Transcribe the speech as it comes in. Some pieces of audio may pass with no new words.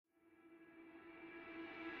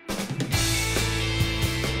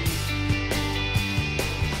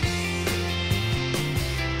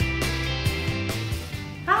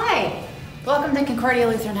to Concordia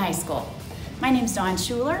Lutheran High School. My name's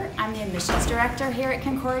Schuller. I'm the admissions director here at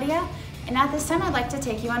Concordia, and at this time I'd like to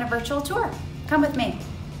take you on a virtual tour. Come with me.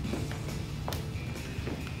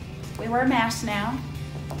 We wear masks now,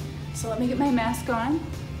 so let me get my mask on.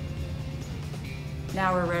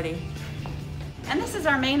 Now we're ready. And this is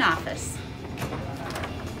our main office.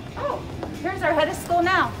 Oh, here's our head of school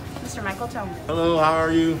now, Mr. Michael Tome. Hello, how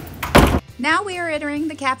are you? Now we are entering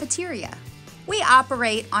the cafeteria. We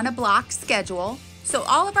operate on a block schedule, so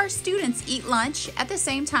all of our students eat lunch at the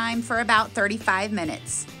same time for about 35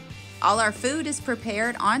 minutes. All our food is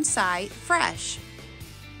prepared on site, fresh.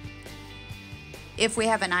 If we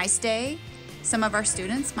have a nice day, some of our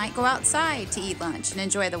students might go outside to eat lunch and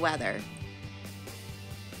enjoy the weather.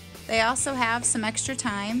 They also have some extra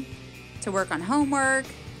time to work on homework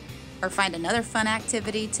or find another fun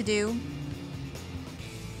activity to do.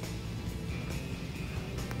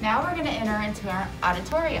 Now we're going to enter into our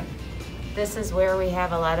auditorium. This is where we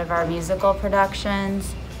have a lot of our musical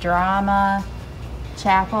productions, drama,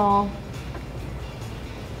 chapel.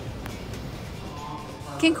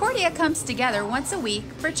 Concordia comes together once a week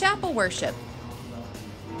for chapel worship.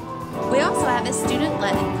 We also have a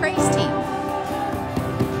student-led praise team.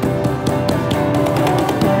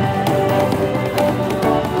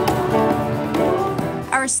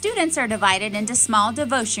 Our students are divided into small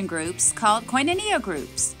devotion groups called koinonia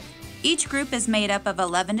groups. Each group is made up of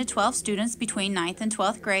 11 to 12 students between 9th and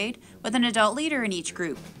 12th grade with an adult leader in each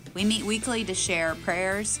group. We meet weekly to share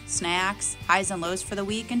prayers, snacks, highs and lows for the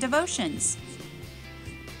week, and devotions.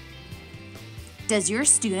 Does your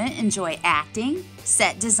student enjoy acting,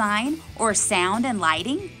 set design, or sound and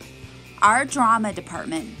lighting? Our drama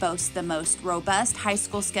department boasts the most robust high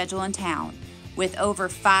school schedule in town, with over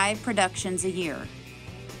 5 productions a year.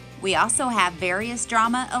 We also have various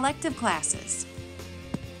drama elective classes.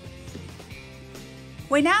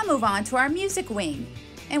 We now move on to our music wing,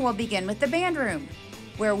 and we'll begin with the band room,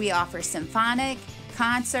 where we offer symphonic,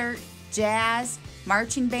 concert, jazz,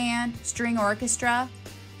 marching band, string orchestra,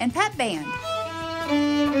 and pep band.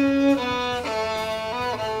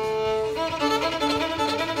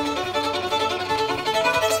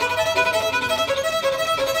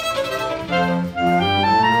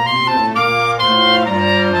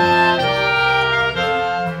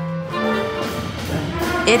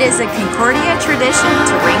 It is a Concordia tradition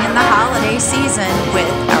to ring in the holiday season with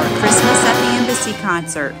our Christmas at the Embassy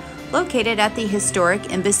concert, located at the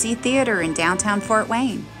historic Embassy Theater in downtown Fort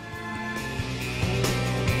Wayne.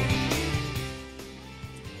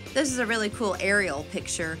 This is a really cool aerial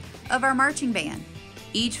picture of our marching band.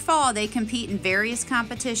 Each fall, they compete in various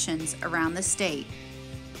competitions around the state.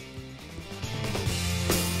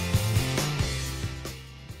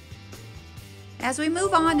 As we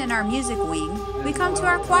move on in our music wing, we come to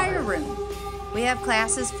our choir room. We have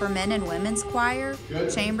classes for men and women's choir,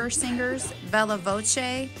 chamber singers, bella voce,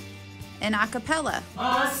 and a cappella.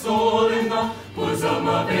 My soul in the bosom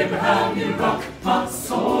of Abraham you rock. My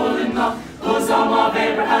soul in the bosom of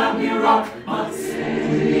Abraham you rock. My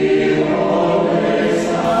Savior always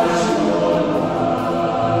shall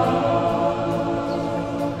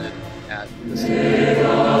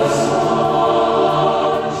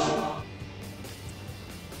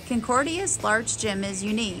Concordia's large gym is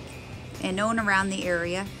unique and known around the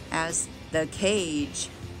area as the Cage.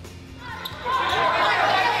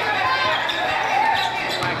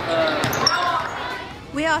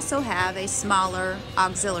 We also have a smaller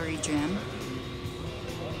auxiliary gym.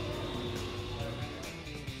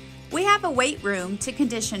 We have a weight room to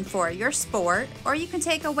condition for your sport, or you can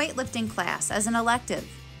take a weightlifting class as an elective.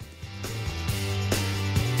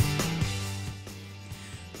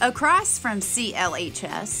 Across from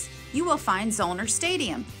CLHS, you will find Zollner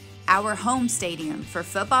Stadium, our home stadium for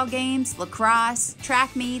football games, lacrosse,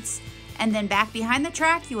 track meets, and then back behind the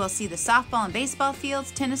track you will see the softball and baseball fields,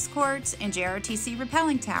 tennis courts, and JRTC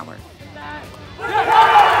rappelling tower.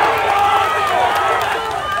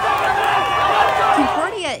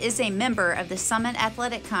 Concordia is a member of the Summit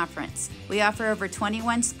Athletic Conference. We offer over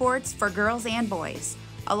 21 sports for girls and boys,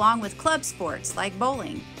 along with club sports like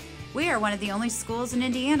bowling. We are one of the only schools in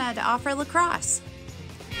Indiana to offer lacrosse.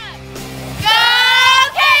 Go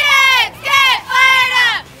Cadence! Get fired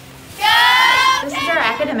up! Go This is our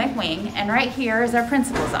academic wing, and right here is our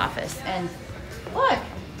principal's office. And look,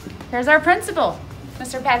 here's our principal,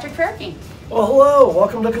 Mr. Patrick Fairkey. Well, hello.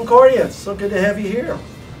 Welcome to Concordia. It's so good to have you here.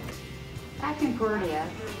 At Concordia,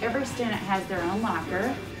 every student has their own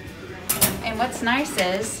locker. And what's nice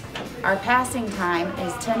is our passing time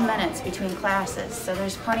is 10 minutes between classes. So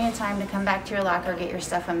there's plenty of time to come back to your locker, get your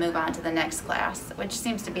stuff, and move on to the next class, which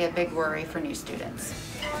seems to be a big worry for new students.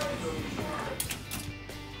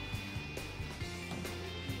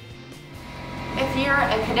 you're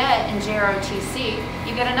a cadet in JROTC,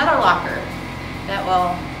 you get another locker that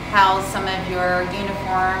will house some of your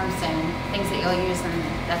uniforms and things that you'll use in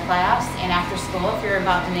the class and after school if you're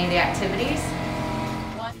involved in any of the activities.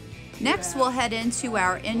 Next, we'll head into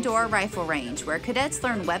our indoor rifle range, where cadets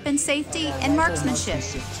learn weapon safety and marksmanship.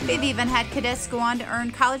 We've even had cadets go on to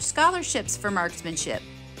earn college scholarships for marksmanship.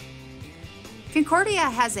 Concordia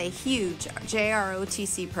has a huge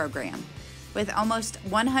JROTC program with almost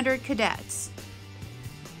 100 cadets.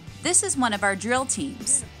 This is one of our drill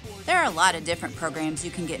teams. There are a lot of different programs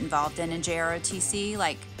you can get involved in JROTC,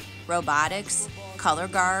 like robotics, color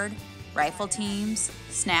guard, rifle teams,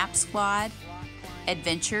 snap squad,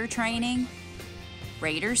 adventure training,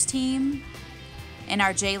 Raiders team, and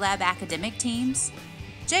our JLab academic teams.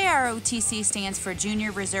 JROTC stands for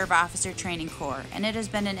Junior Reserve Officer Training Corps, and it has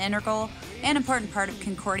been an integral and important part of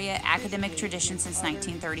Concordia academic tradition since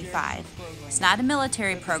 1935. It's not a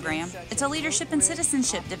military program, it's a leadership and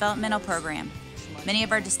citizenship developmental program. Many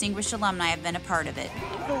of our distinguished alumni have been a part of it.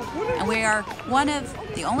 And we are one of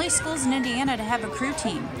the only schools in Indiana to have a crew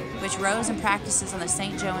team, which rows and practices on the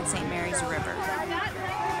St. Joe and St. Mary's River.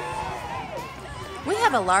 We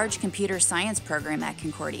have a large computer science program at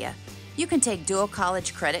Concordia. You can take dual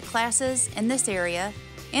college credit classes in this area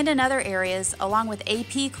and in other areas along with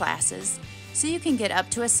AP classes, so you can get up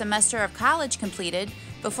to a semester of college completed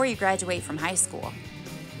before you graduate from high school.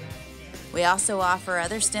 We also offer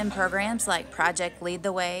other STEM programs like Project Lead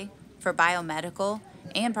the Way for biomedical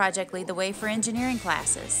and Project Lead the Way for engineering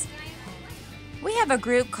classes. We have a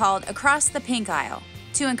group called Across the Pink Aisle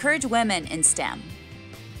to encourage women in STEM.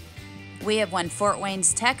 We have won Fort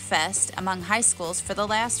Wayne's Tech Fest among high schools for the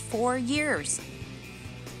last 4 years.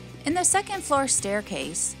 In the second floor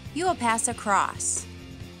staircase, you will pass a cross.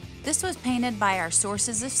 This was painted by our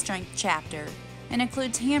Sources of Strength chapter and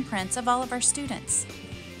includes handprints of all of our students.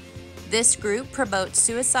 This group promotes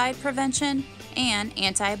suicide prevention and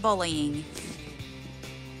anti-bullying.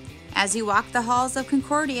 As you walk the halls of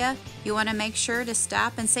Concordia, you want to make sure to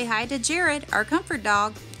stop and say hi to Jared, our comfort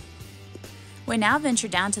dog. We now venture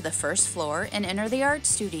down to the first floor and enter the art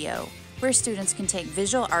studio, where students can take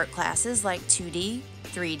visual art classes like 2D,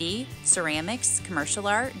 3D, ceramics, commercial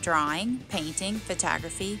art, drawing, painting,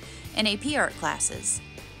 photography, and AP art classes.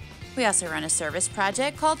 We also run a service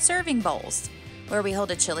project called Serving Bowls, where we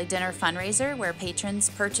hold a chili dinner fundraiser where patrons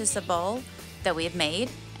purchase a bowl that we have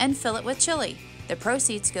made and fill it with chili. The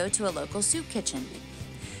proceeds go to a local soup kitchen.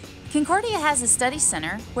 Concordia has a study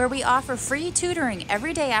center where we offer free tutoring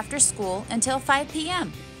every day after school until 5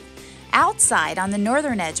 p.m. Outside on the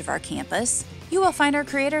northern edge of our campus, you will find our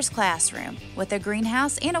Creators Classroom with a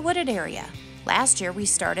greenhouse and a wooded area. Last year, we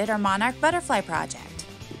started our Monarch Butterfly Project.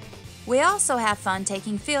 We also have fun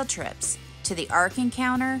taking field trips to the Ark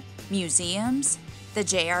Encounter, museums, the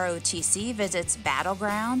JROTC visits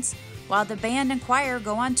battlegrounds, while the band and choir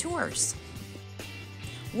go on tours.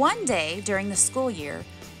 One day during the school year,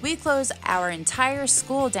 we close our entire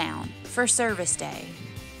school down for Service Day.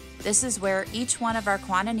 This is where each one of our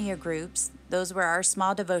Koinonia groups, those were our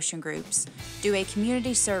small devotion groups, do a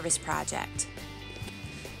community service project.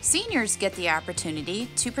 Seniors get the opportunity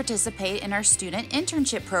to participate in our student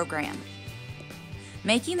internship program.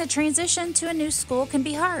 Making the transition to a new school can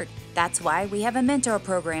be hard. That's why we have a mentor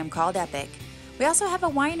program called EPIC. We also have a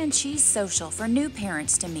wine and cheese social for new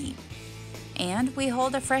parents to meet. And we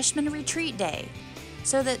hold a freshman retreat day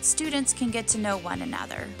so that students can get to know one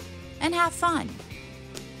another and have fun.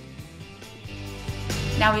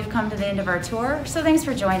 Now we've come to the end of our tour, so thanks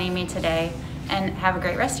for joining me today and have a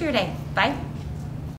great rest of your day. Bye.